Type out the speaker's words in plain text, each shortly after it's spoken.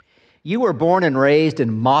You were born and raised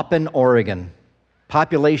in Maupin, Oregon,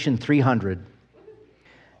 population 300.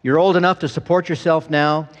 You're old enough to support yourself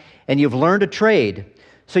now, and you've learned a trade.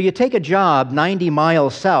 So you take a job 90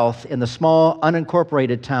 miles south in the small,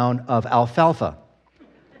 unincorporated town of Alfalfa,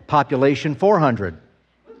 population 400,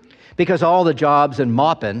 because all the jobs in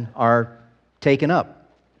Maupin are taken up.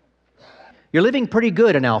 You're living pretty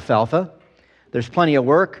good in Alfalfa. There's plenty of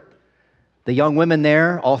work. The young women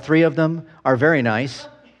there, all three of them, are very nice.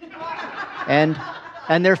 And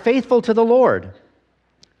they're faithful to the Lord.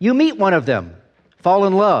 You meet one of them, fall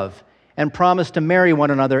in love, and promise to marry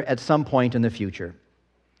one another at some point in the future.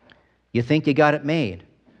 You think you got it made.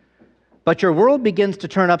 But your world begins to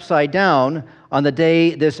turn upside down on the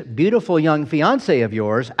day this beautiful young fiancée of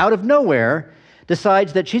yours, out of nowhere,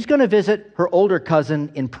 decides that she's going to visit her older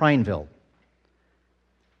cousin in Prineville.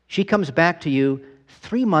 She comes back to you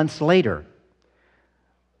 3 months later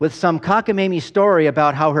with some cockamamie story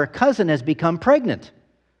about how her cousin has become pregnant.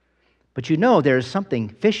 But you know there's something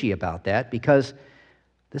fishy about that, because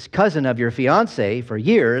this cousin of your fiancé for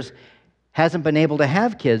years hasn't been able to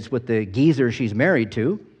have kids with the geezer she's married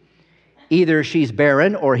to. Either she's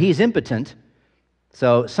barren or he's impotent,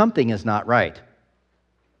 so something is not right.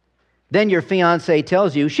 Then your fiancé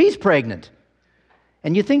tells you she's pregnant,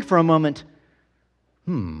 and you think for a moment,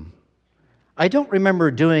 I don't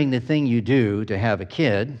remember doing the thing you do to have a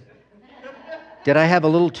kid. Did I have a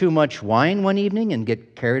little too much wine one evening and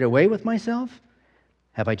get carried away with myself?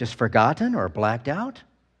 Have I just forgotten or blacked out?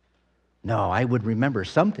 No, I would remember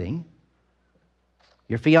something.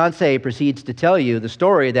 Your fiancé proceeds to tell you the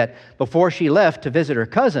story that before she left to visit her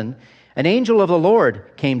cousin, an angel of the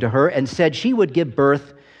Lord came to her and said she would give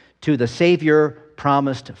birth to the Savior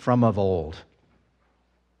promised from of old.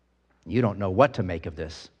 You don't know what to make of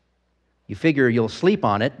this. You figure you'll sleep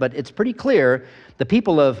on it, but it's pretty clear the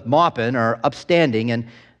people of Maupin are upstanding and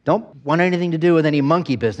don't want anything to do with any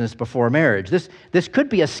monkey business before marriage. This could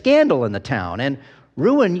be a scandal in the town and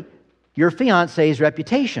ruin your fiancé's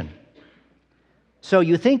reputation. So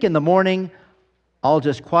you think in the morning, I'll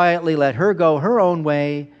just quietly let her go her own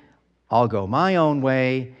way, I'll go my own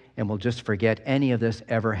way, and we'll just forget any of this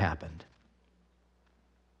ever happened.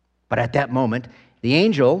 But at that moment, the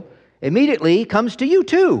angel immediately comes to you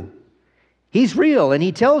too. He's real, and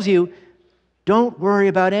he tells you, don't worry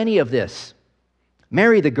about any of this.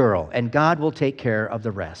 Marry the girl, and God will take care of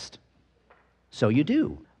the rest. So you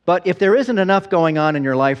do. But if there isn't enough going on in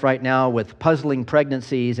your life right now with puzzling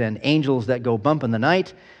pregnancies and angels that go bump in the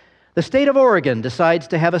night, the state of Oregon decides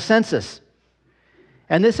to have a census.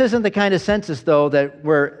 And this isn't the kind of census, though, that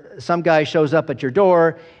where some guy shows up at your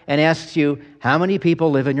door and asks you, how many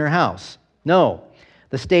people live in your house? No.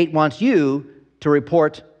 The state wants you to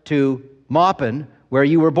report to Maupin, where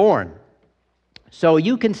you were born. So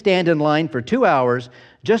you can stand in line for 2 hours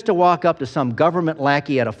just to walk up to some government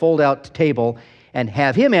lackey at a fold-out table and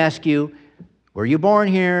have him ask you, were you born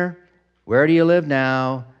here? Where do you live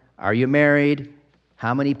now? Are you married?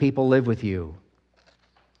 How many people live with you?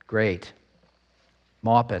 Great.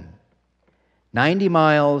 Maupin. 90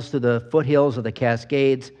 miles to the foothills of the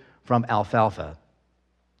Cascades from Alfalfa.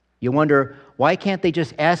 You wonder, why can't they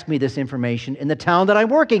just ask me this information in the town that I'm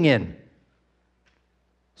working in?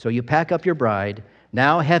 So you pack up your bride,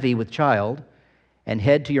 now heavy with child, and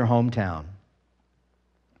head to your hometown.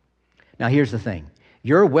 Now here's the thing.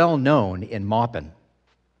 You're well known in Maupin.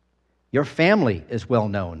 Your family is well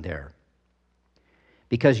known there,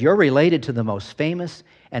 because you're related to the most famous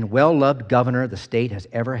and well-loved governor the state has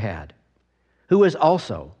ever had, who is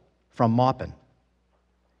also from Maupin.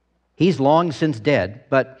 He's long since dead,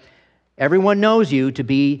 but everyone knows you to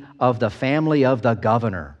be of the family of the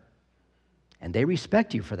governor, and they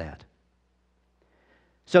respect you for that.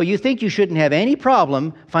 So you think you shouldn't have any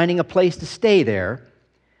problem finding a place to stay there.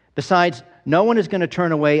 Besides, no one is going to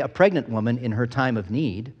turn away a pregnant woman in her time of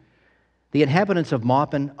need. The inhabitants of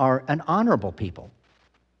Maupin are an honorable people.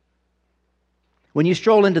 When you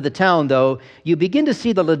stroll into the town, though, you begin to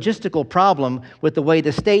see the logistical problem with the way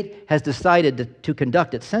the state has decided to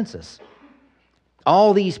conduct its census.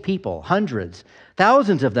 All these people, hundreds,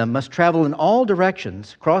 thousands of them, must travel in all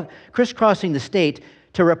directions, crisscrossing the state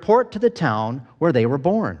to report to the town where they were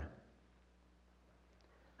born.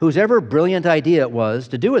 Whosever brilliant idea it was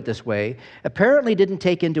to do it this way apparently didn't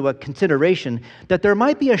take into a consideration that there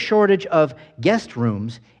might be a shortage of guest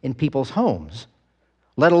rooms in people's homes,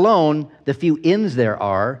 let alone the few inns there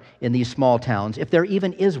are in these small towns, if there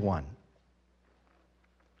even is one.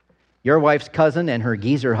 Your wife's cousin and her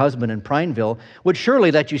geezer husband in Prineville would surely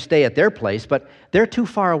let you stay at their place, but they're too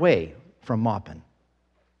far away from Maupin.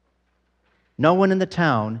 No one in the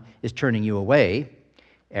town is turning you away.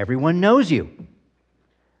 Everyone knows you.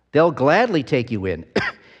 They'll gladly take you in,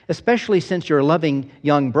 especially since your loving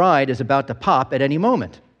young bride is about to pop at any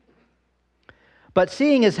moment. But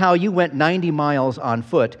seeing as how you went 90 miles on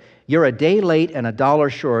foot, you're a day late and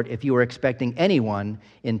 $1 short if you were expecting anyone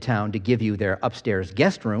in town to give you their upstairs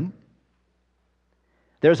guest room.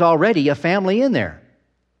 There's already a family in there.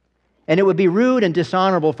 And it would be rude and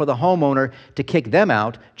dishonorable for the homeowner to kick them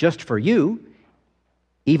out just for you,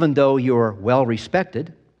 even though you're well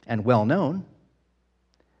respected and well known.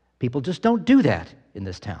 People just don't do that in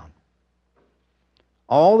this town.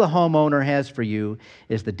 All the homeowner has for you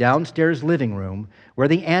is the downstairs living room where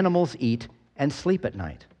the animals eat and sleep at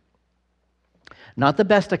night. Not the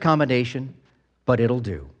best accommodation, but it'll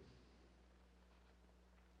do.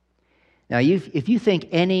 Now, if you think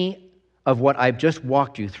any of what I've just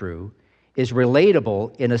walked you through is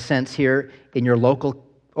relatable in a sense here in your local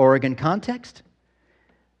Oregon context,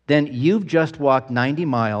 then you've just walked 90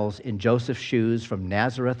 miles in Joseph's shoes from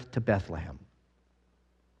Nazareth to Bethlehem.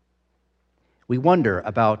 We wonder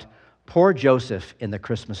about poor Joseph in the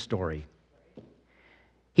Christmas story.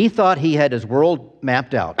 He thought he had his world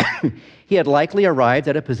mapped out. He had likely arrived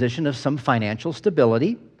at a position of some financial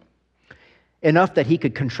stability, enough that he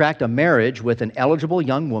could contract a marriage with an eligible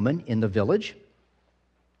young woman in the village.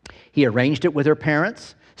 He arranged it with her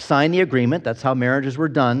parents, signed the agreement. That's how marriages were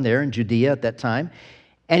done there in Judea at that time.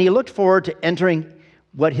 And he looked forward to entering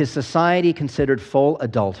what his society considered full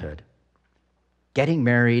adulthood, getting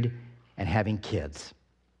married and having kids.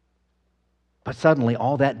 But suddenly,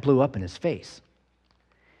 all that blew up in his face.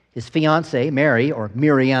 His fiancée, Mary, or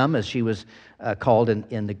Miriam, as she was called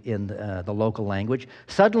in the local language,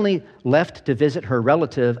 suddenly left to visit her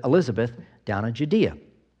relative Elizabeth down in Judea.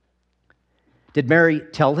 Did Mary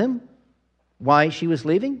tell him why she was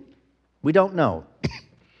leaving? We don't know.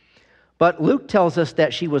 But Luke tells us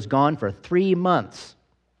that she was gone for 3 months.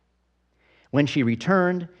 When she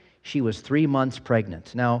returned, she was 3 months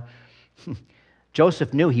pregnant. Now,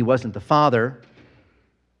 Joseph knew he wasn't the father,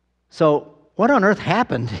 so what on earth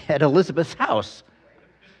happened at Elizabeth's house?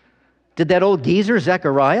 Did that old geezer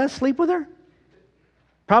Zechariah sleep with her?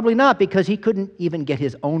 Probably not, because he couldn't even get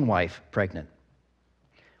his own wife pregnant.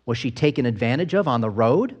 Was she taken advantage of on the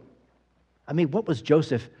road? I mean, what was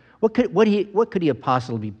Joseph, what could he have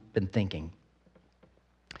possibly been thinking?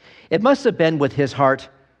 It must have been with his heart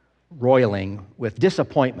roiling with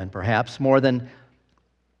disappointment, perhaps, more than,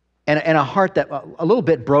 and a heart that a little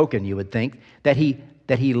bit broken, you would think, that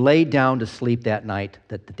he laid down to sleep that night,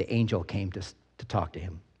 that the angel came to talk to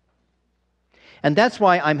him. And that's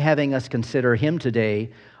why I'm having us consider him today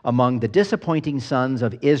among the disappointing sons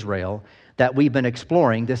of Israel that we've been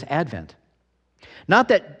exploring this Advent. Not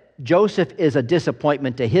that Joseph is a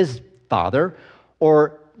disappointment to his father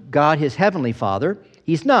or God, his heavenly Father.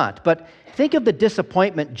 He's not. But think of the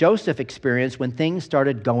disappointment Joseph experienced when things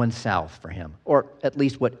started going south for him, or at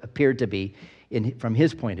least what appeared to be from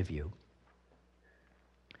his point of view.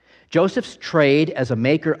 Joseph's trade as a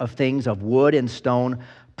maker of things of wood and stone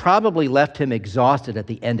probably left him exhausted at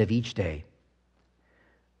the end of each day.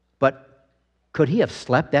 But could he have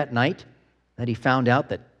slept that night that he found out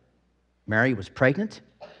that Mary was pregnant?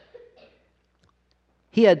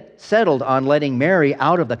 He had settled on letting Mary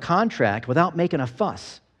out of the contract without making a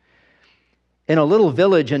fuss. In a little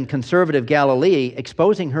village in conservative Galilee,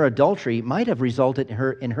 exposing her adultery might have resulted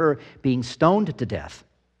in her being stoned to death.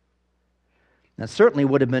 That certainly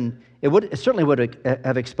would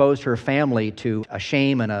have exposed her family to a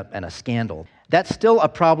shame and a scandal. That's still a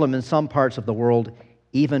problem in some parts of the world,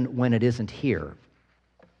 even when it isn't here.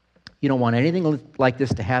 You don't want anything like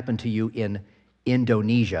this to happen to you in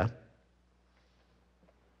Indonesia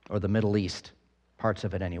or the Middle East, parts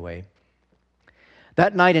of it anyway.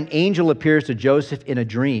 That night, an angel appears to Joseph in a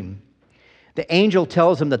dream. The angel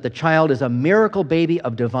tells him that the child is a miracle baby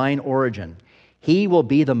of divine origin. He will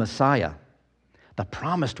be the Messiah, the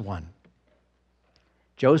promised one.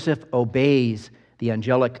 Joseph obeys the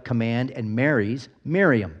angelic command and marries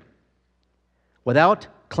Miriam without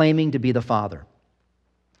claiming to be the father.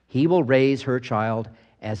 He will raise her child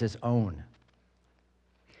as his own.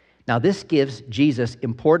 Now, this gives Jesus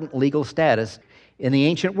important legal status in the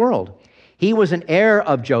ancient world. He was an heir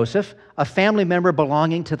of Joseph, a family member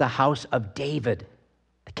belonging to the house of David,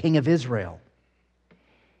 the king of Israel.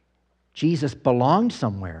 Jesus belonged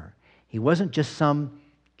somewhere. He wasn't just some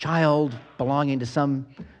child belonging to some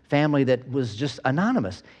family that was just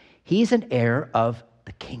anonymous. He's an heir of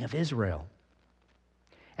the king of Israel.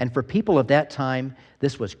 And for people of that time,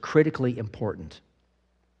 this was critically important.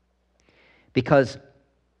 Because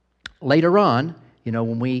later on,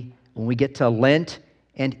 when we get to Lent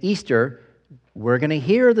and Easter, we're going to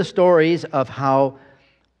hear the stories of how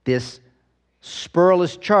this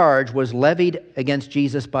scurrilous charge was levied against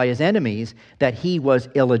Jesus by his enemies that he was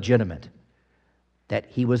illegitimate, that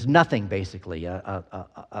he was nothing, basically,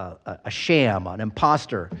 a sham, an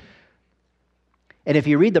imposter. And if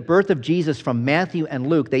you read the birth of Jesus from Matthew and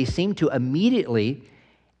Luke, they seem to immediately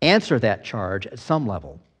answer that charge at some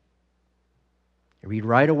level. You read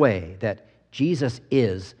right away that Jesus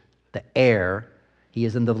is the heir. He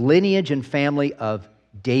is in the lineage and family of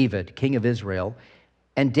David, king of Israel.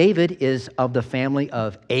 And David is of the family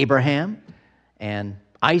of Abraham and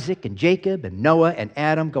Isaac and Jacob and Noah and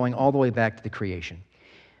Adam, going all the way back to the creation.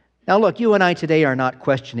 Now look, you and I today are not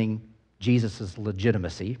questioning Jesus'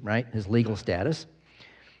 legitimacy, right? His legal status.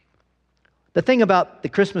 The thing about the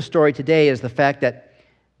Christmas story today is the fact that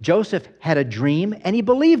Joseph had a dream and he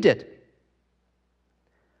believed it.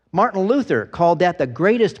 Martin Luther called that the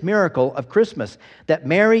greatest miracle of Christmas, that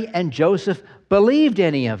Mary and Joseph believed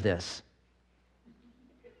any of this.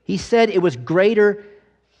 He said it was a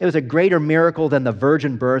greater miracle than the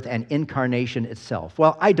virgin birth and incarnation itself.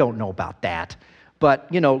 Well, I don't know about that,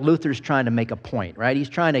 but, Luther's trying to make a point, right? He's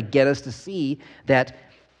trying to get us to see that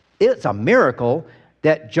it's a miracle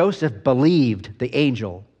that Joseph believed the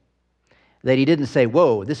angel, that he didn't say,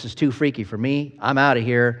 whoa, this is too freaky for me, I'm out of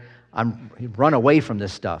here, run away from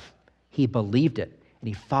this stuff. He believed it, and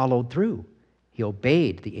he followed through. He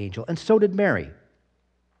obeyed the angel, and so did Mary.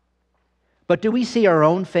 But do we see our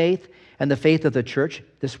own faith and the faith of the church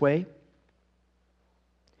this way?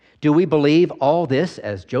 Do we believe all this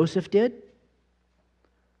as Joseph did?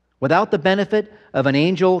 Without the benefit of an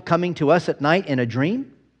angel coming to us at night in a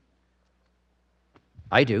dream?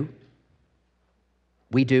 I do.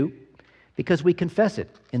 We do, because we confess it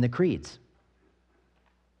in the creeds.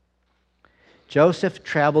 Joseph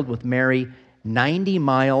traveled with Mary 90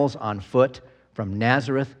 miles on foot from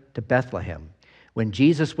Nazareth to Bethlehem, where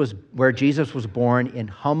Jesus was born in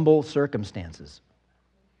humble circumstances.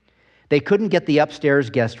 They couldn't get the upstairs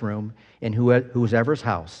guest room in whoever's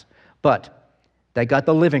house, but they got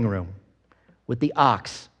the living room with the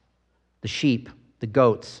ox, the sheep, the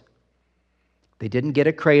goats. They didn't get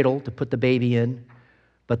a cradle to put the baby in,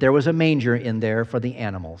 but there was a manger in there for the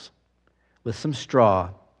animals with some straw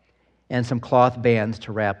and some cloth bands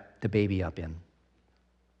to wrap the baby up in.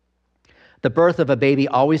 The birth of a baby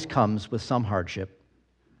always comes with some hardship.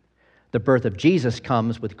 The birth of Jesus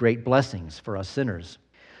comes with great blessings for us sinners.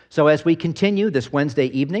 So as we continue this Wednesday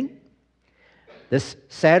evening, this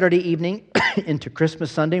Saturday evening into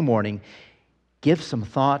Christmas Sunday morning, give some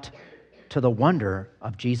thought to the wonder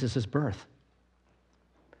of Jesus' birth.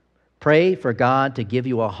 Pray for God to give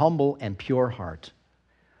you a humble and pure heart.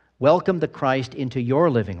 Welcome the Christ into your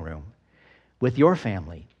living room with your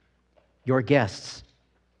family, your guests,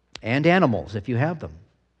 and animals if you have them.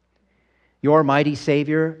 Your mighty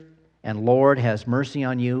Savior and Lord has mercy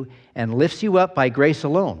on you and lifts you up by grace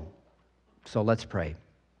alone. So let's pray.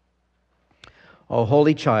 O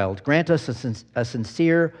Holy Child, grant us a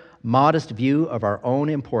sincere, modest view of our own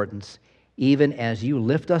importance, even as you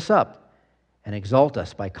lift us up and exalt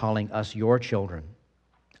us by calling us your children.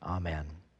 Amen.